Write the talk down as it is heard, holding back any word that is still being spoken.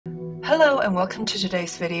Hello and welcome to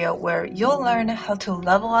today's video where you'll learn how to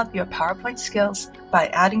level up your PowerPoint skills by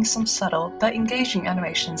adding some subtle but engaging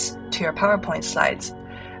animations to your PowerPoint slides.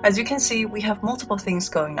 As you can see, we have multiple things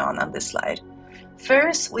going on this slide.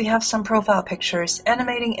 First, we have some profile pictures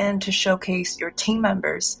animating in to showcase your team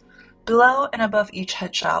members. Below and above each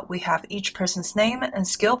headshot, we have each person's name and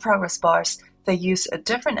skill progress bars that use a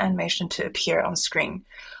different animation to appear on screen.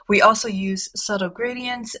 We also use subtle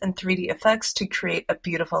gradients and 3D effects to create a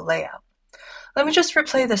beautiful layout. Let me just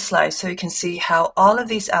replay this slide so you can see how all of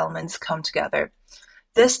these elements come together.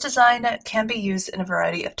 This design can be used in a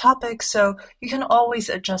variety of topics, so you can always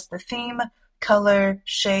adjust the theme, color,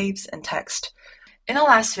 shapes, and text. In the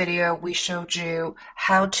last video, we showed you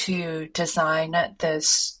how to design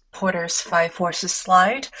this Porter's 5 Forces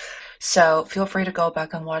slide, so feel free to go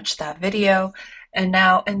back and watch that video. And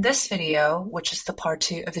now in this video, which is the part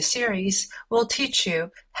 2 of the series, we'll teach you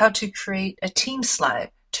how to create a team slide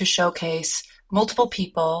to showcase multiple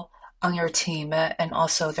people on your team and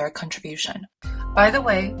also their contribution. By the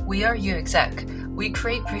way, we are UXEC. We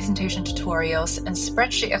create presentation tutorials and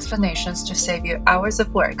spreadsheet explanations to save you hours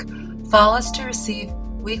of work. Follow us to receive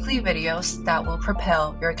weekly videos that will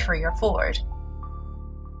propel your career forward.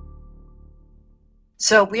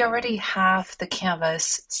 So we already have the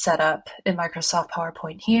canvas set up in Microsoft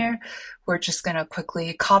PowerPoint here. We're just going to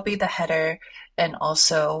quickly copy the header and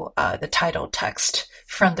also the title text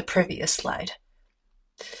from the previous slide.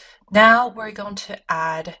 Now we're going to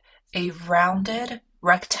add a rounded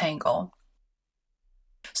rectangle.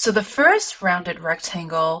 So the first rounded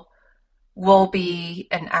rectangle will be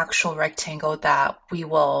an actual rectangle that we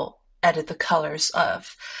will edit the colors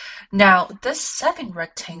of. Now, this second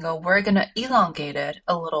rectangle, we're going to elongate it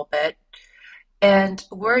a little bit, and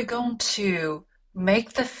we're going to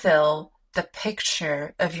make the fill the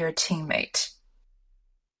picture of your teammate.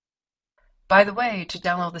 By the way, to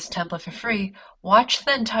download this template for free, watch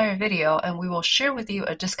the entire video and we will share with you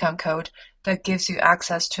a discount code that gives you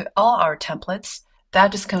access to all our templates.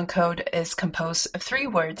 That discount code is composed of 3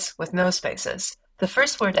 words with no spaces. The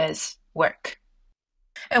first word is work.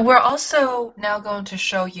 And we're also now going to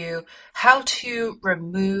show you how to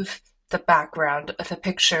remove the background of the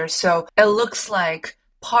picture. So it looks like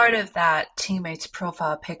part of that teammate's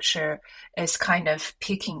profile picture is kind of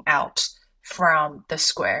peeking out from the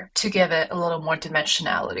square to give it a little more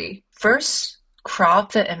dimensionality. First,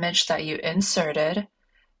 crop the image that you inserted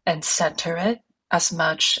and center it as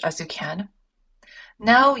much as you can.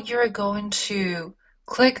 Now you're going to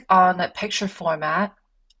click on the picture format,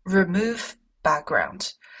 remove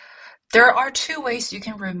background. There are 2 ways you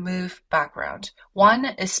can remove background. One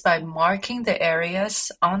is by marking the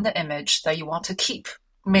areas on the image that you want to keep,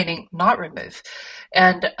 meaning not remove.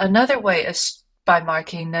 And another way is by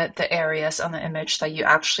marking the areas on the image that you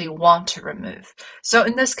actually want to remove. So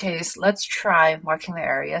in this case, let's try marking the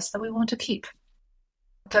areas that we want to keep.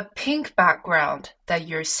 The pink background that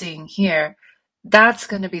you're seeing here, that's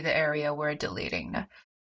going to be the area we're deleting.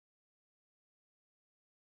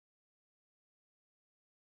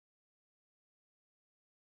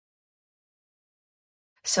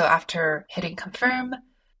 So after hitting confirm,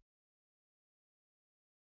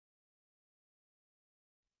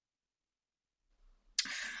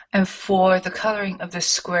 and for the coloring of the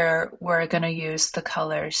square, we're going to use the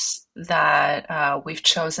colors that we've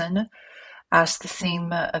chosen as the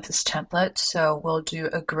theme of this template. So we'll do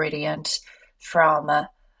a gradient from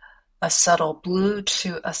a subtle blue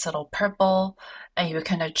to a subtle purple, and you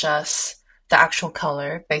can adjust the actual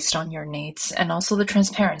color based on your needs and also the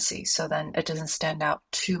transparency, so then it doesn't stand out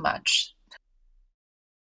too much.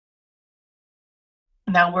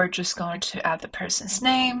 Now we're just going to add the person's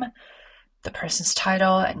name, the person's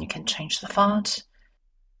title, and you can change the font.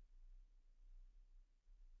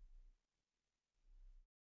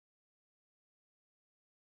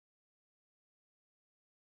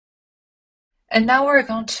 And now we're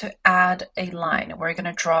going to add a line. We're going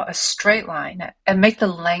to draw a straight line and make the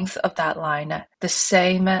length of that line the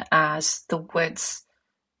same as the width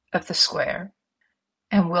of the square.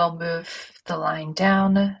 And we'll move the line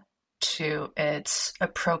down to its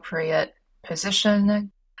appropriate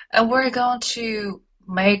position. And we're going to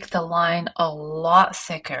make the line a lot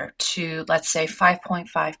thicker to, let's say,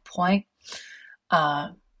 5.5 point.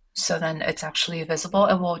 So then it's actually visible.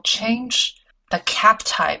 And we'll change the cap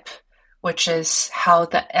type, which is how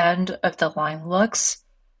the end of the line looks,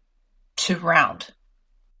 to round.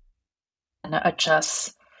 And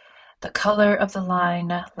adjust the color of the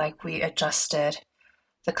line like we adjusted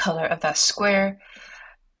the color of that square.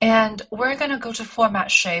 And we're going to go to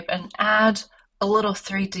format shape and add a little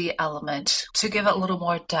 3D element to give it a little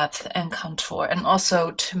more depth and contour, and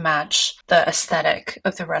also to match the aesthetic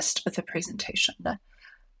of the rest of the presentation.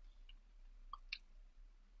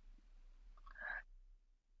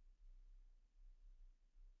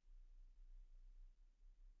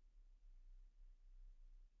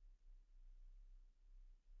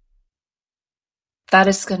 That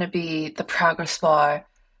is going to be the progress bar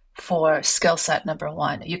for skill set number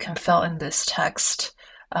 1. You can fill in this text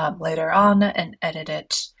later on and edit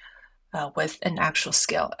it with an actual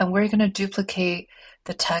skill. And we're going to duplicate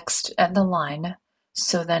the text and the line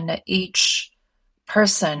so then each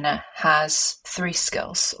person has 3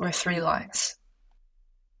 skills or 3 lines.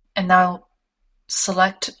 And now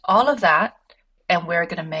select all of that, and we're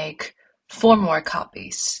going to make 4 more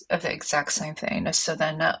copies of the exact same thing. So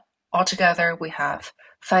then altogether we have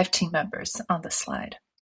 5 team members on the slide.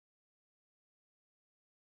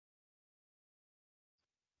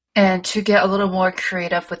 And to get a little more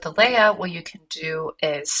creative with the layout, what you can do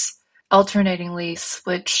is alternatingly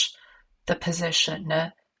switch the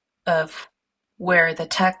position of where the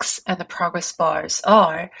text and the progress bars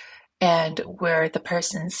are and where the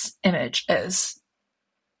person's image is.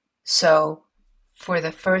 So for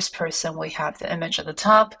the first person, we have the image at the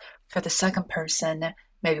top. For the second person,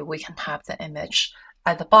 maybe we can have the image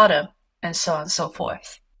at the bottom, and so on and so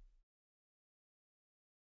forth.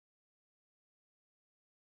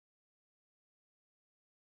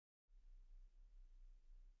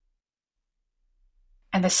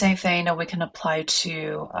 And the same thing we can apply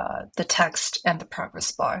to the text and the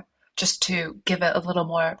progress bar, just to give it a little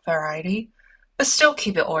more variety, but still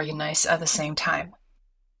keep it organized at the same time.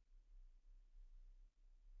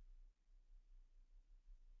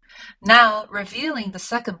 Now, revealing the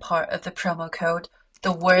second part of the promo code,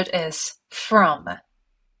 the word is from.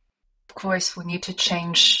 Of course, we need to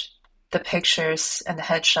change the pictures and the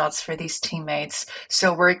headshots for these teammates.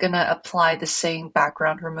 So we're going to apply the same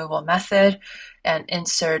background removal method and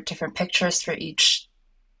insert different pictures for each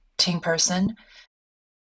team person.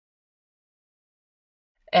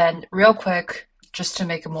 And real quick, just to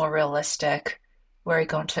make it more realistic, we're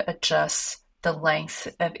going to adjust the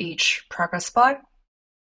length of each progress bar.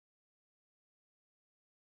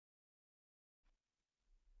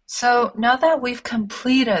 So now that we've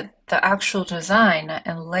completed the actual design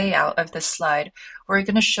and layout of the slide, we're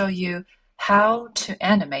going to show you how to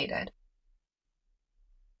animate it.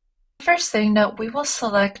 First thing, we will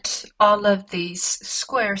select all of these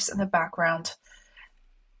squares in the background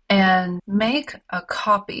and make a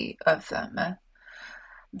copy of them.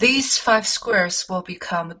 These 5 squares will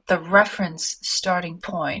become the reference starting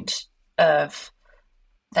point of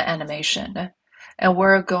the animation. And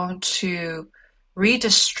we're going to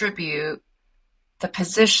redistribute the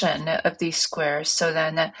position of these squares so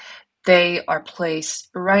then they are placed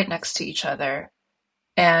right next to each other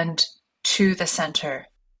and to the center.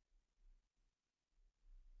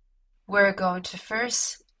 We're going to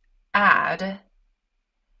first add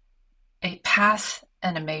a path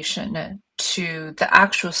animation to the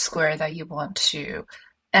actual square that you want to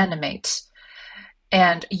animate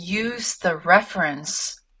and use the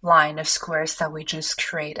reference line of squares that we just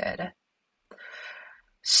created.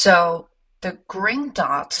 So the green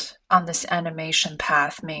dot on this animation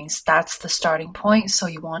path means that's the starting point, so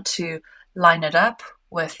you want to line it up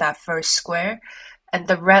with that first square, and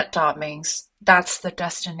the red dot means that's the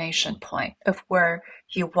destination point of where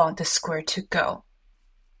you want the square to go.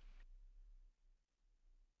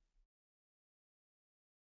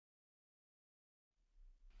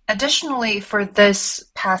 Additionally, for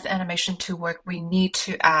this path animation to work, we need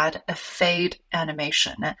to add a fade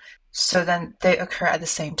animation, so then they occur at the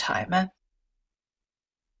same time.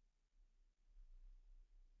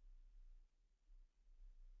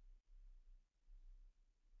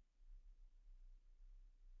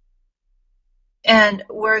 And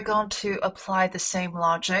we're going to apply the same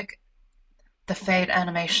logic, the fade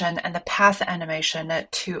animation and the path animation,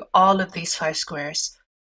 to all of these 5 squares.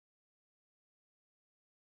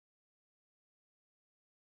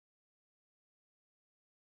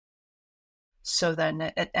 So then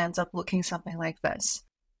it ends up looking something like this.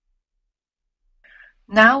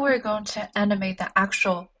 Now we're going to animate the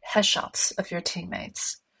actual headshots of your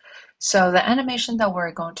teammates. So the animation that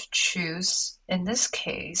we're going to choose in this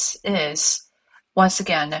case is, once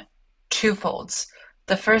again, 2 folds.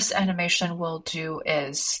 The first animation we'll do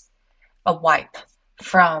is a wipe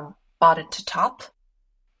from bottom to top,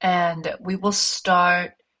 and we will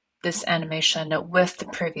start this animation with the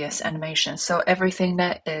previous animation, so everything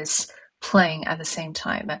that is playing at the same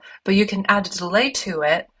time. But you can add a delay to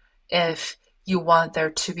it if you want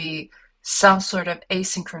there to be some sort of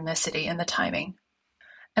asynchronicity in the timing.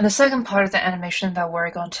 And the second part of the animation that we're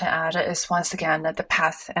going to add is once again the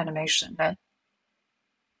path animation.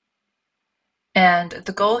 And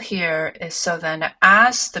the goal here is so then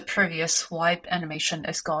as the previous swipe animation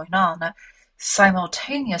is going on,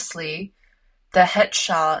 simultaneously the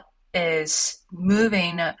headshot is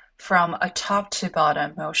moving from a top to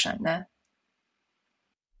bottom motion.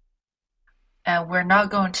 And we're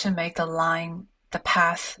not going to make the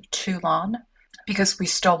path too long because we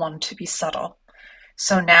still want it to be subtle.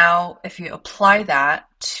 So now if you apply that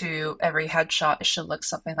to every headshot, it should look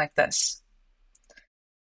something like this.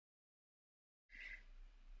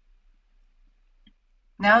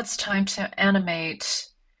 Now it's time to animate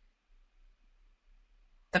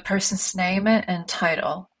the person's name and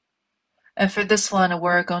title. And for this one,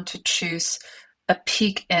 we're going to choose a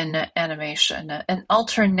peek in animation and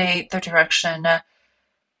alternate the direction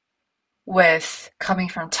with coming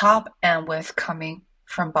from top and with coming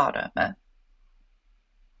from bottom.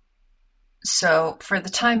 So for the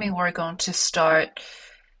timing, we're going to start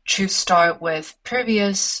with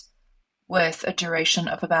previous with a duration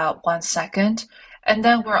of about 1 second. And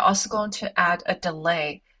then we're also going to add a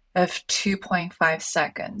delay of 2.5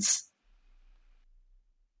 seconds.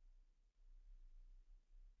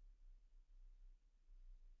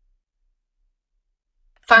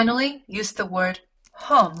 Finally, use the word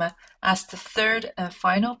home as the third and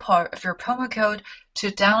final part of your promo code to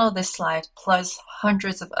download this slide plus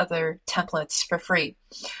hundreds of other templates for free.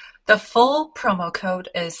 The full promo code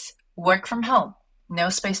is work from home, no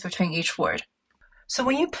space between each word. So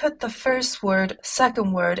when you put the first word,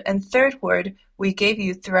 second word, and third word we gave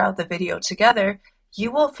you throughout the video together, you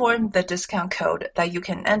will form the discount code that you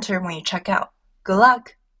can enter when you check out. Good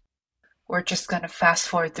luck! We're just going to fast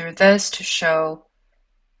forward through this to show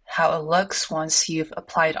how it looks once you've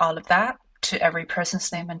applied all of that to every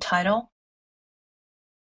person's name and title.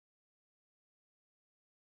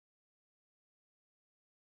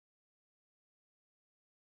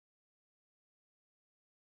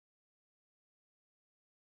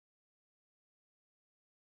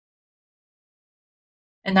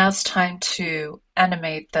 And now it's time to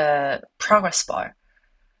animate the progress bar.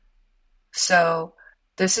 So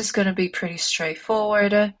this is going to be pretty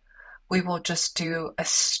straightforward. We will just do a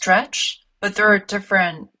stretch, but there are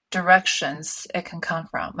different directions it can come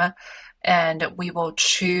from. And we will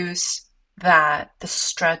choose that the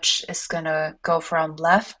stretch is going to go from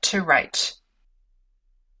left to right.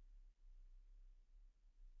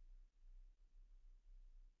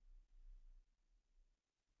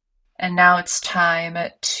 And now it's time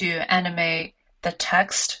to animate the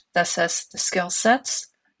text that says the skill sets.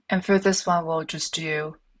 And for this one, we'll just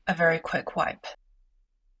do a very quick wipe.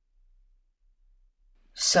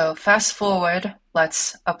 So fast forward,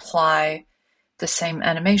 let's apply the same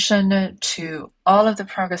animation to all of the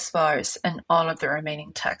progress bars and all of the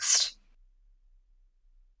remaining text.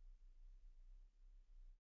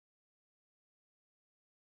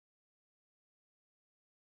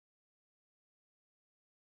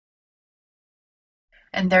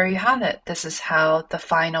 And there you have it. This is how the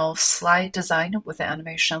final slide design with the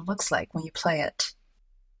animation looks like when you play it.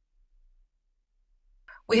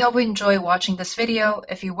 We hope you enjoy watching this video.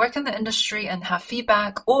 If you work in the industry and have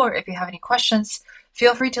feedback, or if you have any questions,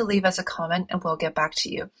 feel free to leave us a comment and we'll get back to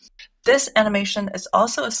you. This animation is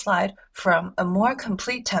also a slide from a more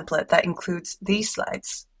complete template that includes these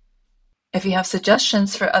slides. If you have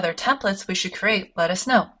suggestions for other templates we should create, let us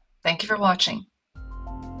know. Thank you for watching.